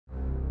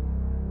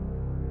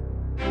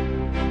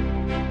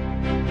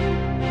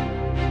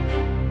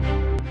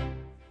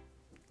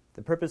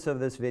purpose of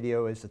this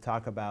video is to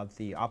talk about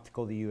the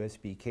optical to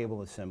USB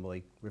cable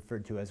assembly,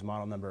 referred to as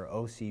model number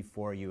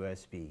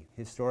OC4USB.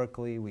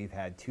 Historically, we've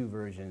had two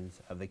versions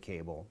of the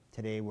cable.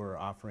 Today we're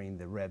offering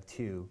the Rev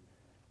 2,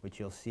 which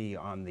you'll see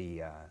on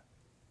the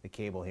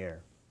cable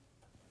here.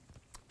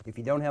 If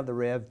you don't have the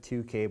Rev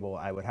 2 cable,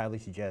 I would highly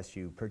suggest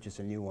you purchase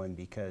a new one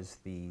because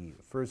the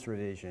first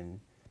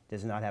revision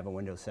does not have a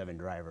Windows 7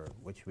 driver,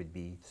 which would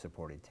be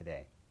supported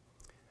today.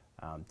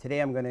 Today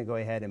I'm going to go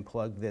ahead and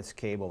plug this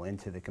cable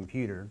into the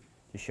computer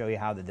to show you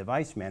how the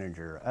device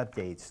manager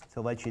updates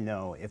to let you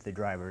know if the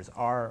drivers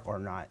are or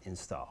not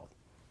installed.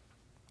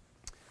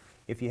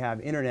 If you have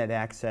internet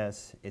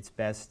access, it's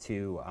best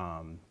to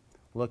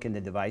look in the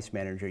device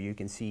manager. You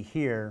can see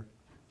here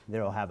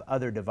there will have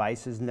other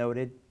devices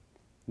noted,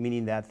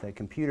 meaning that the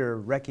computer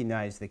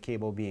recognized the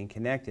cable being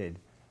connected,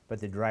 but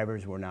the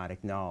drivers were not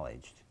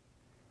acknowledged.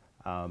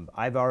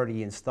 I've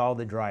already installed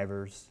the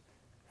drivers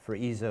for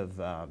ease of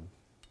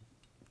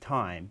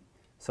time,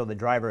 so the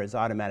driver is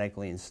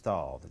automatically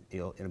installed.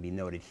 It'll be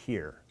noted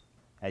here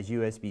as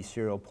USB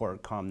serial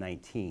port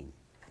COM19.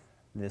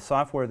 The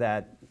software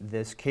that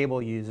this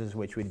cable uses,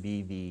 which would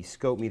be the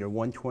Scope Meter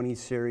 120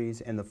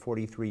 series and the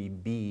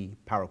 43B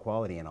power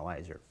quality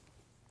analyzer.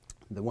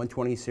 The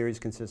 120 series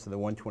consists of the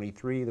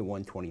 123, the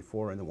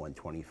 124, and the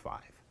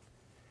 125.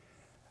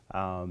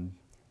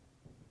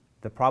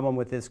 The problem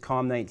with this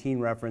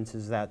COM19 reference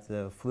is that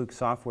the Fluke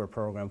software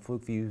program,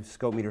 Fluke View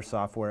Scope Meter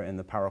software and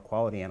the Power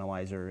Quality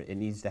Analyzer, it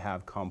needs to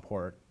have COM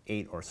port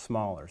 8 or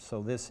smaller.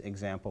 So this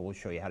example will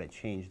show you how to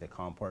change the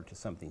COM port to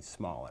something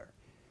smaller.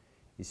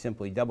 You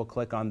simply double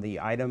click on the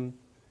item,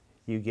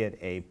 you get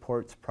a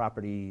ports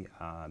property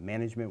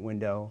management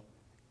window,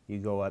 you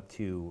go up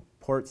to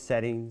port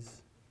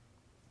settings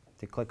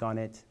to click on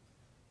it,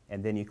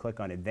 and then you click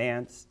on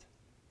advanced.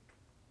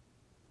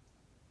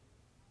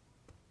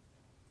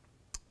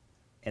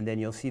 And then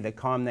you'll see the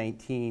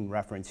COM19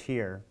 reference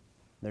here.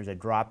 There's a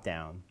drop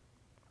down.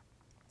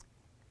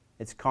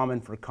 It's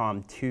common for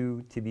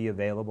COM2 to be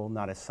available,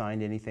 not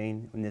assigned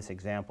anything. In this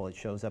example, it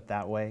shows up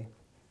that way.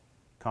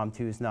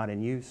 COM2 is not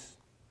in use.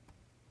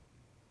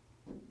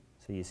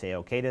 So you say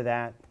OK to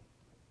that.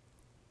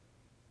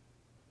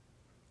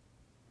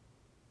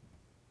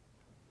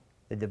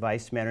 The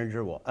device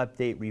manager will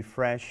update,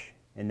 refresh,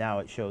 and now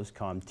it shows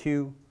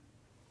COM2,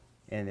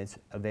 and it's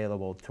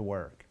available to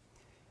work.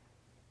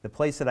 The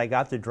place that I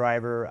got the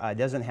driver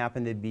doesn't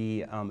happen to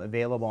be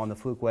available on the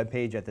Fluke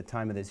webpage at the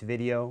time of this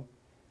video,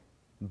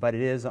 but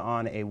it is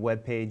on a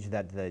webpage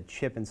that the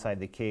chip inside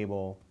the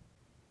cable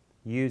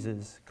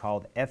uses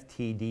called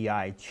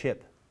ftdichip.com.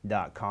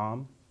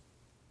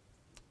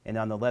 And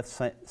on the left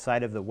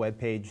side of the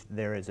webpage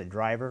there is a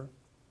driver,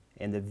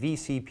 and the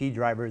VCP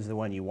driver is the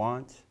one you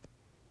want.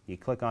 You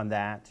click on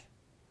that,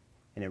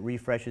 and it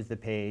refreshes the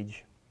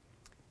page.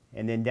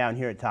 And then down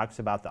here it talks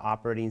about the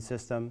operating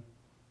system.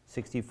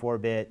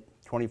 64-bit,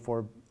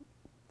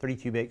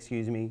 32-bit,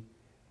 excuse me,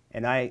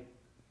 and I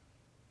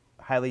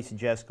highly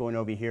suggest going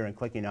over here and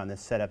clicking on the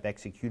Setup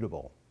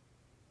Executable.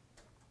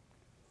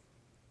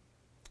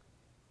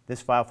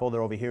 This file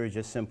folder over here is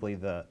just simply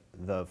the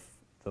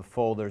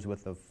folders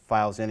with the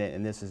files in it,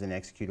 and this is an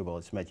executable.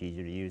 It's much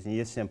easier to use, and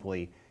you just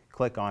simply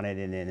click on it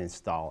and then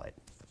install it.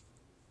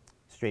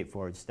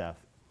 Straightforward stuff.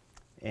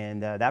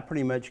 And that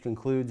pretty much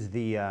concludes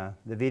the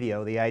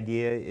video. The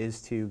idea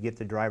is to get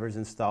the drivers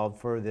installed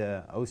for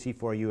the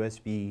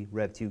OC4USB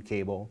Rev 2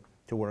 cable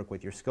to work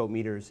with your scope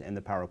meters and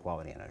the power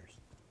quality analyzers.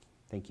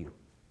 Thank you.